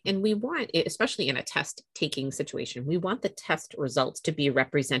 Right. And we want, especially in a test taking situation, we want the test results to be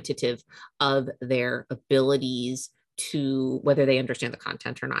representative of their abilities to, whether they understand the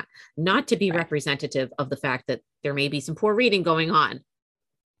content or not to be representative of the fact that there may be some poor reading going on.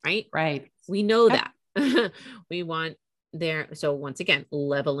 Right. Right. We know that. We want there. So once again,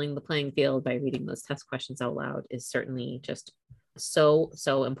 leveling the playing field by reading those test questions out loud is certainly just so,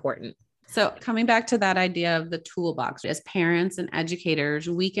 so important. So coming back to that idea of the toolbox, as parents and educators,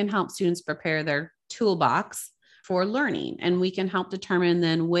 we can help students prepare their toolbox for learning, and we can help determine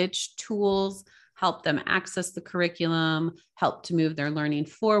then which tools help them access the curriculum, help to move their learning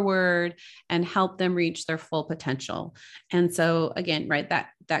forward, and help them reach their full potential. And so again, right, that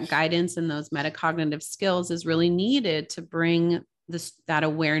guidance and those metacognitive skills is really needed to bring that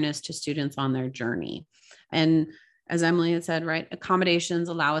awareness to students on their journey. And as Emily had said, right, accommodations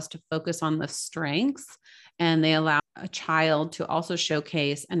allow us to focus on the strengths, and they allow a child to also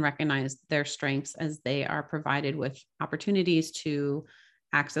showcase and recognize their strengths as they are provided with opportunities to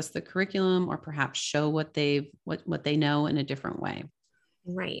access the curriculum or perhaps show what they know in a different way.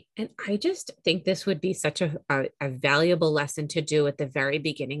 Right. And I just think this would be such a valuable lesson to do at the very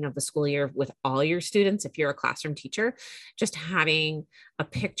beginning of the school year with all your students. If you're a classroom teacher, just having a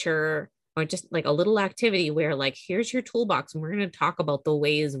picture or just like a little activity where like, here's your toolbox, and we're going to talk about the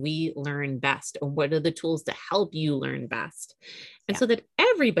ways we learn best, or what are the tools to help you learn best. And so that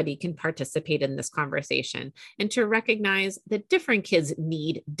everybody can participate in this conversation, and to recognize that different kids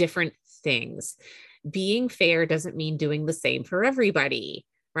need different things. Being fair doesn't mean doing the same for everybody,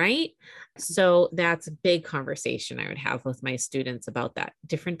 right? So that's a big conversation I would have with my students about that.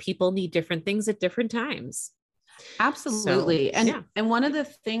 Different people need different things at different times. Absolutely. And one of the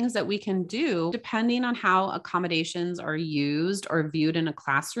things that we can do, depending on how accommodations are used or viewed in a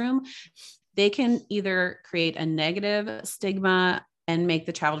classroom, they can either create a negative stigma and make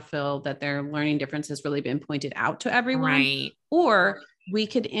the child feel that their learning difference has really been pointed out to everyone, right, or we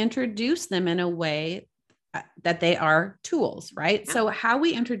could introduce them in a way that they are tools, right? Yeah. So how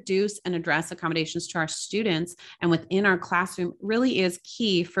we introduce and address accommodations to our students and within our classroom really is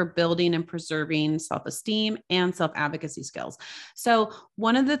key for building and preserving self-esteem and self-advocacy skills. So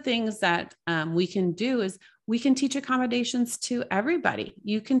one of the things that we can do is we can teach accommodations to everybody.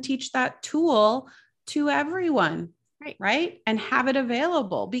 You can teach that tool to everyone. Right. And have it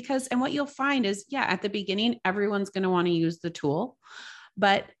available, because, and what you'll find is, at the beginning, everyone's going to want to use the tool,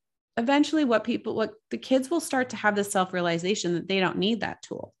 but eventually what the kids will start to have the self-realization that they don't need that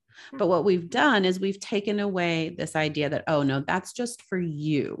tool. But what we've done is we've taken away this idea that, oh no, that's just for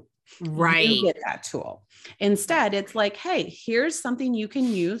you. Right. You get that tool. Instead, it's like, hey, here's something you can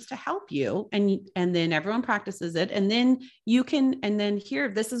use to help you. And then everyone practices it. And then here,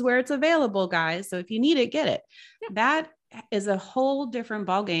 this is where it's available, guys. So if you need it, get it. Yeah. That is a whole different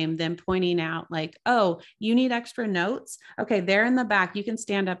ballgame than pointing out like, oh, you need extra notes. Okay, they're in the back. You can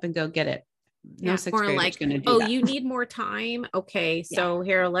stand up and go get it. No sixth grader's like, going to do that. You need more time. Okay, so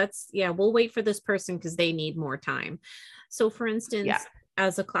here, we'll wait for this person because they need more time. So for instance,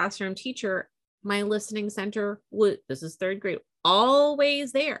 as a classroom teacher, my listening center this is third grade,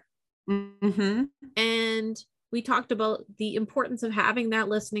 always there. Mm-hmm. And we talked about the importance of having that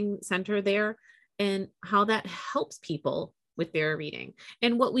listening center there and how that helps people with their reading,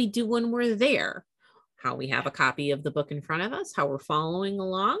 and what we do when we're there, how we have a copy of the book in front of us, how we're following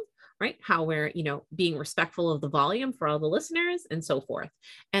along, right? How we're, being respectful of the volume for all the listeners and so forth.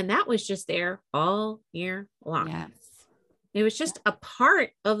 And that was just there all year long. Yes. It was just a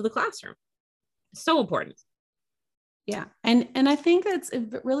part of the classroom. So important. Yeah. And I think it's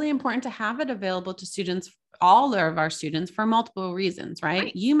really important to have it available to students, all of our students, for multiple reasons,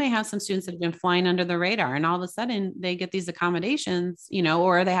 right? You may have some students that have been flying under the radar, and all of a sudden they get these accommodations,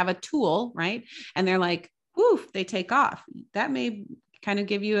 or they have a tool, right? And they're like, woof, they take off. That may kind of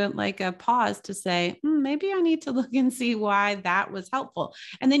give you a pause to say, maybe I need to look and see why that was helpful.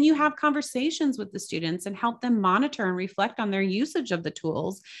 And then you have conversations with the students and help them monitor and reflect on their usage of the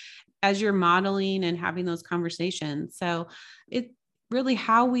tools as you're modeling and having those conversations. So it really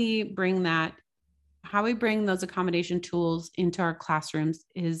how we bring those accommodation tools into our classrooms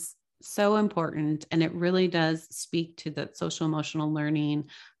is so important. And it really does speak to the social emotional learning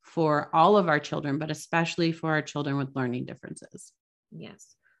for all of our children, but especially for our children with learning differences.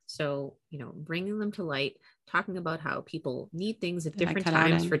 Yes. So, bringing them to light, talking about how people need things at different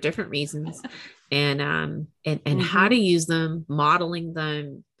times for different reasons, and mm-hmm. how to use them, modeling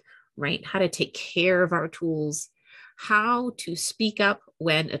them, right? How to take care of our tools, how to speak up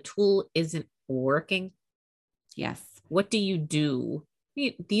when a tool isn't working. Yes. What do you do?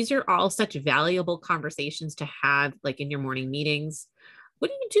 These are all such valuable conversations to have, like in your morning meetings.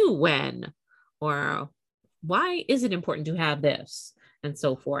 What do you do when, or why is it important to have this, and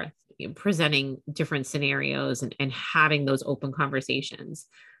so forth, presenting different scenarios and having those open conversations.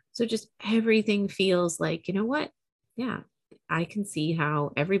 So just everything feels like, what? Yeah, I can see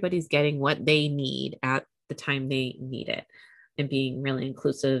how everybody's getting what they need at the time they need it, and being really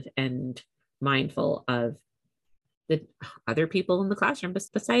inclusive and mindful of the other people in the classroom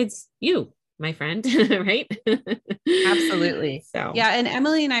besides you, my friend, right? Absolutely. So yeah. And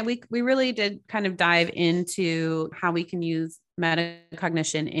Emily and I, we really did kind of dive into how we can use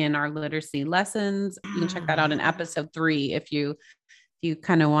metacognition in our literacy lessons. You can check that out in episode 3 if you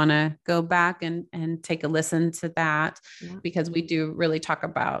kind of want to go back and take a listen to that, because we do really talk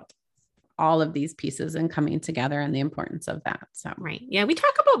about all of these pieces and coming together and the importance of that. So, right. Yeah. We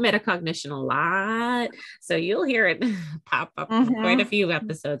talk about metacognition a lot. So you'll hear it pop up in quite a few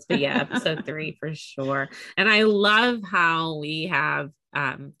episodes, but yeah, episode 3 for sure. And I love how we have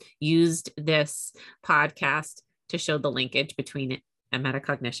used this podcast to show the linkage between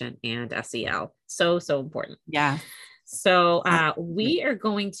metacognition and SEL. So important. Yeah. So we are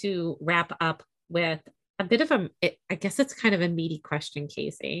going to wrap up with a bit of I guess it's kind of a meaty question,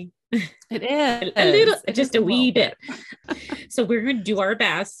 Casey. It is. A little, just a wee bit. So we're going to do our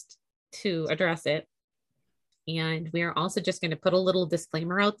best to address it. And we are also just going to put a little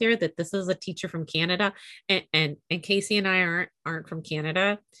disclaimer out there that this is a teacher from Canada, and Casey and I aren't from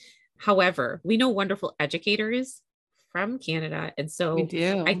Canada. However, we know wonderful educators from Canada. And so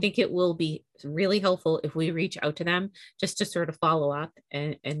I think it will be really helpful if we reach out to them just to sort of follow up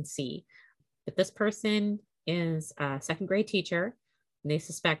and see. But this person is a second grade teacher, and they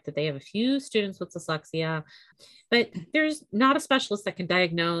suspect that they have a few students with dyslexia, but there's not a specialist that can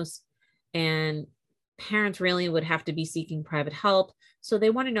diagnose, and parents really would have to be seeking private help. So they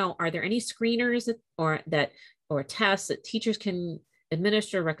want to know, are there any screeners or tests that teachers can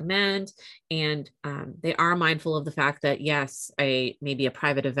administer, recommend? And they are mindful of the fact that yes, maybe a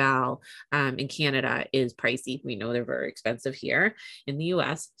private eval in Canada is pricey. We know they're very expensive here in the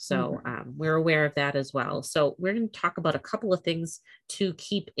US. So we're aware of that as well. So we're going to talk about a couple of things to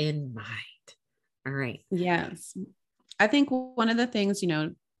keep in mind. All right. Yes. I think one of the things,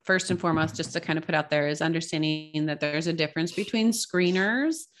 first and foremost, just to kind of put out there, is understanding that there's a difference between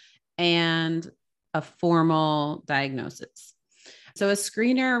screeners and a formal diagnosis. So a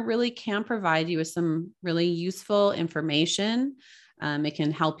screener really can provide you with some really useful information. It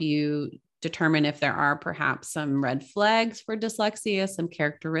can help you determine if there are perhaps some red flags for dyslexia, some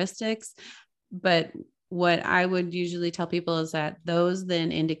characteristics. But what I would usually tell people is that those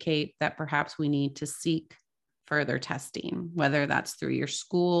then indicate that perhaps we need to seek further testing, whether that's through your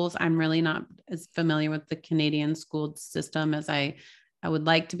schools. I'm really not as familiar with the Canadian school system as I would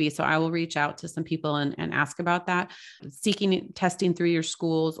like to be. So I will reach out to some people and ask about that, seeking testing through your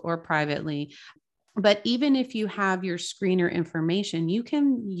schools or privately. But even if you have your screener information, you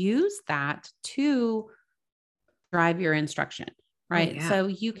can use that to drive your instruction, right? Oh, yeah. So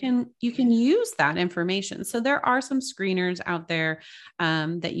you can use that information. So there are some screeners out there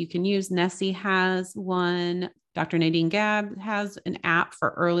that you can use. NESI has one. Dr. Nadine Gabb has an app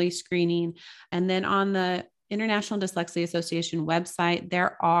for early screening. And then on the International Dyslexia Association website,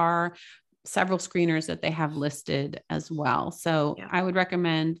 there are several screeners that they have listed as well. So I would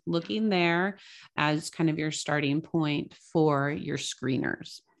recommend looking there as kind of your starting point for your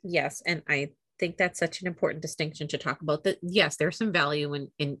screeners. Yes. And I think that's such an important distinction to talk about, that yes, there's some value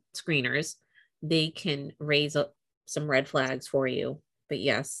in screeners. They can raise up some red flags for you, but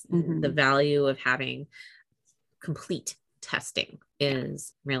yes, the value of having complete testing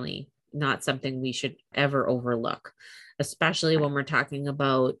is really not something we should ever overlook, especially when we're talking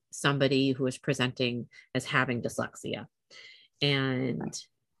about somebody who is presenting as having dyslexia. And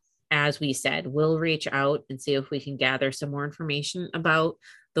as we said, we'll reach out and see if we can gather some more information about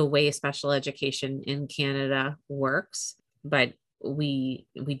the way special education in Canada works. But we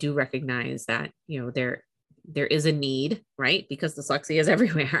do recognize that, there is a need, right? Because dyslexia is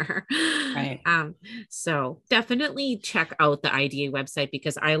everywhere. Right. So definitely check out the IDA website,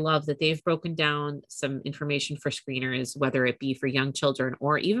 because I love that they've broken down some information for screeners, whether it be for young children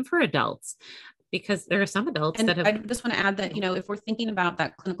or even for adults, because there are some adults that have. I just want to add that, if we're thinking about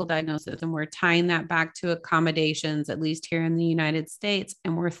that clinical diagnosis and we're tying that back to accommodations, at least here in the United States,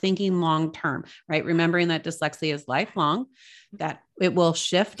 and we're thinking long-term, right? Remembering that dyslexia is lifelong, that it will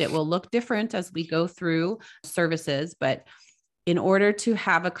shift, it will look different as we go through services. But in order to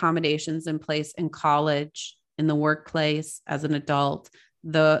have accommodations in place in college, in the workplace, as an adult,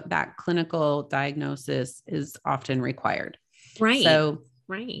 that clinical diagnosis is often required. Right. So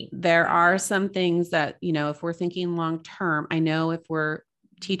right. There are some things that, if we're thinking long-term, I know if we're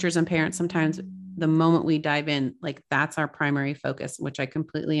teachers and parents, sometimes the moment we dive in, like that's our primary focus, which I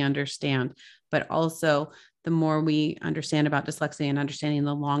completely understand. But also the more we understand about dyslexia and understanding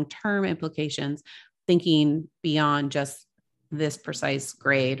the long-term implications, thinking beyond just this precise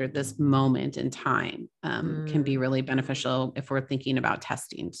grade or this moment in time can be really beneficial if we're thinking about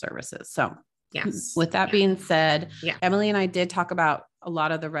testing services. So yes. With that being said, Yeah. Emily and I did talk about a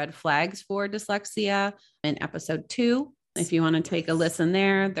lot of the red flags for dyslexia in episode 2. If you want to take a listen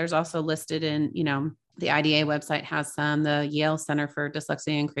there, there's also listed in, the IDA website has some, the Yale Center for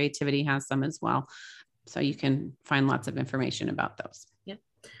Dyslexia and Creativity has some as well. So you can find lots of information about those. Yeah.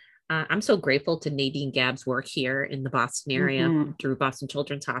 I'm so grateful to Nadine Gabb's work here in the Boston area through Boston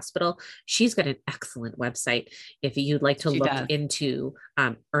Children's Hospital. She's got an excellent website. If you'd like to look into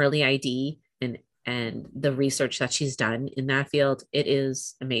early ID and the research that she's done in that field, it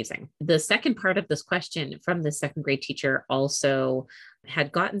is amazing. The second part of this question from the second grade teacher also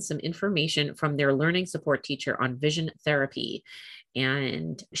had gotten some information from their learning support teacher on vision therapy.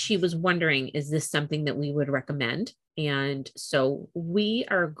 And she was wondering, is this something that we would recommend? And so we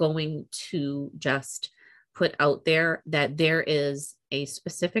are going to just put out there that there is a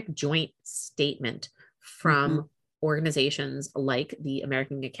specific joint statement from organizations like the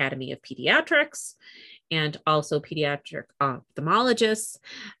American Academy of Pediatrics and also pediatric ophthalmologists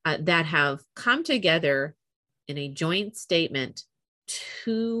that have come together in a joint statement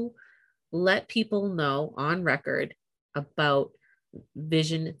to let people know on record about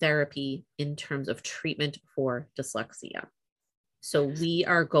vision therapy in terms of treatment for dyslexia. So we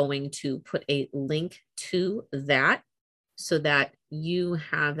are going to put a link to that so that you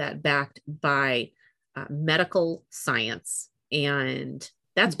have that backed by medical science. And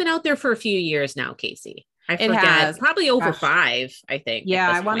that's been out there for a few years now, Casey. I forget, probably over 5, I think. Yeah,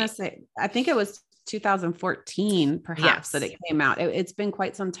 I want to say, I think it was 2014, perhaps, that it came out. It's been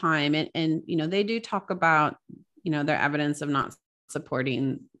quite some time. And, they do talk about, their evidence of not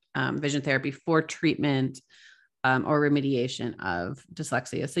supporting vision therapy for treatment or remediation of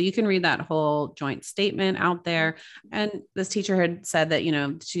dyslexia. So you can read that whole joint statement out there. And this teacher had said that,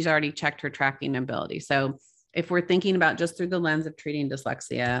 she's already checked her tracking ability. So if we're thinking about just through the lens of treating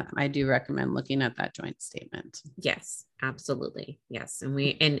dyslexia, I do recommend looking at that joint statement. Yes, absolutely. Yes.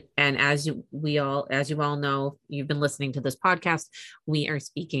 And as you all know, you've been listening to this podcast, we are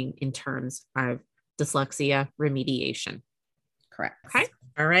speaking in terms of dyslexia remediation. Correct. Okay.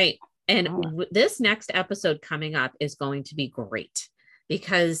 All right. And this next episode coming up is going to be great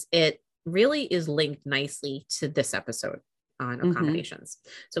because it really is linked nicely to this episode on accommodations.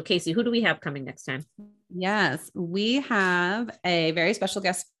 So Casey, who do we have coming next time? Yes, we have a very special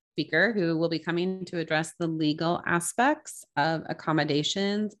guest speaker who will be coming to address the legal aspects of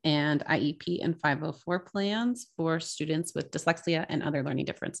accommodations and IEP and 504 plans for students with dyslexia and other learning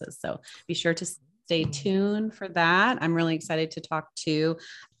differences. So be sure to stay tuned for that. I'm really excited to talk to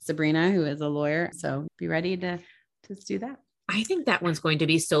Sabrina, who is a lawyer. So be ready to do that. I think that one's going to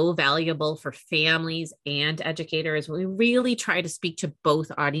be so valuable for families and educators. We really try to speak to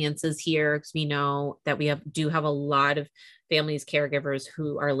both audiences here because we know that we do have a lot of families, caregivers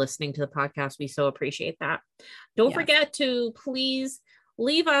who are listening to the podcast. We so appreciate that. Don't forget to please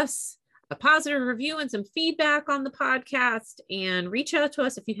leave us a positive review and some feedback on the podcast and reach out to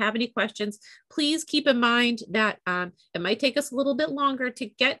us if you have any questions. Please keep in mind that it might take us a little bit longer to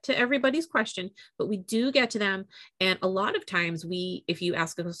get to everybody's question, but we do get to them. And a lot of times if you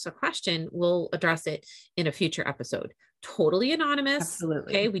ask us a question, we'll address it in a future episode. Totally anonymous.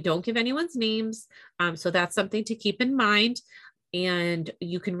 Absolutely. Okay. We don't give anyone's names. So that's something to keep in mind. And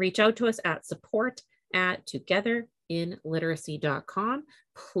you can reach out to us at support@togetherinliteracy.com.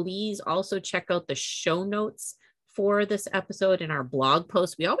 Please also check out the show notes for this episode in our blog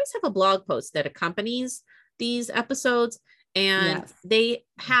post. We always have a blog post that accompanies these episodes, and they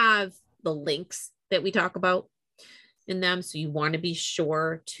have the links that we talk about in them. So you want to be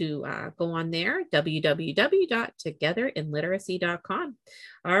sure to go on there, www.togetherinliteracy.com.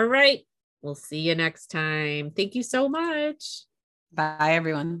 All right. We'll see you next time. Thank you so much. Bye,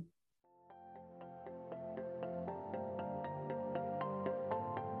 everyone.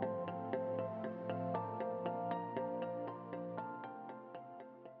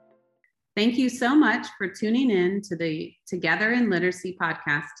 Thank you so much for tuning in to the Together in Literacy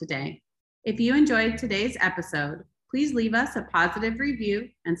podcast today. If you enjoyed today's episode, please leave us a positive review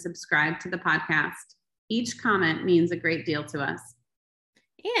and subscribe to the podcast. Each comment means a great deal to us.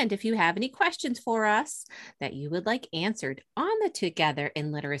 And if you have any questions for us that you would like answered on the Together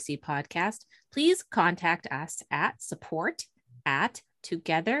in Literacy podcast, please contact us at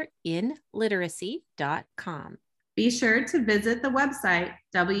support@togetherinliteracy.com. Be sure to visit the website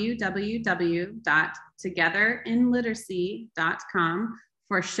www.togetherinliteracy.com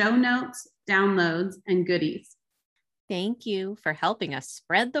for show notes, downloads, and goodies. Thank you for helping us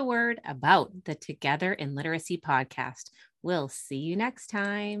spread the word about the Together in Literacy podcast. We'll see you next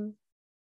time.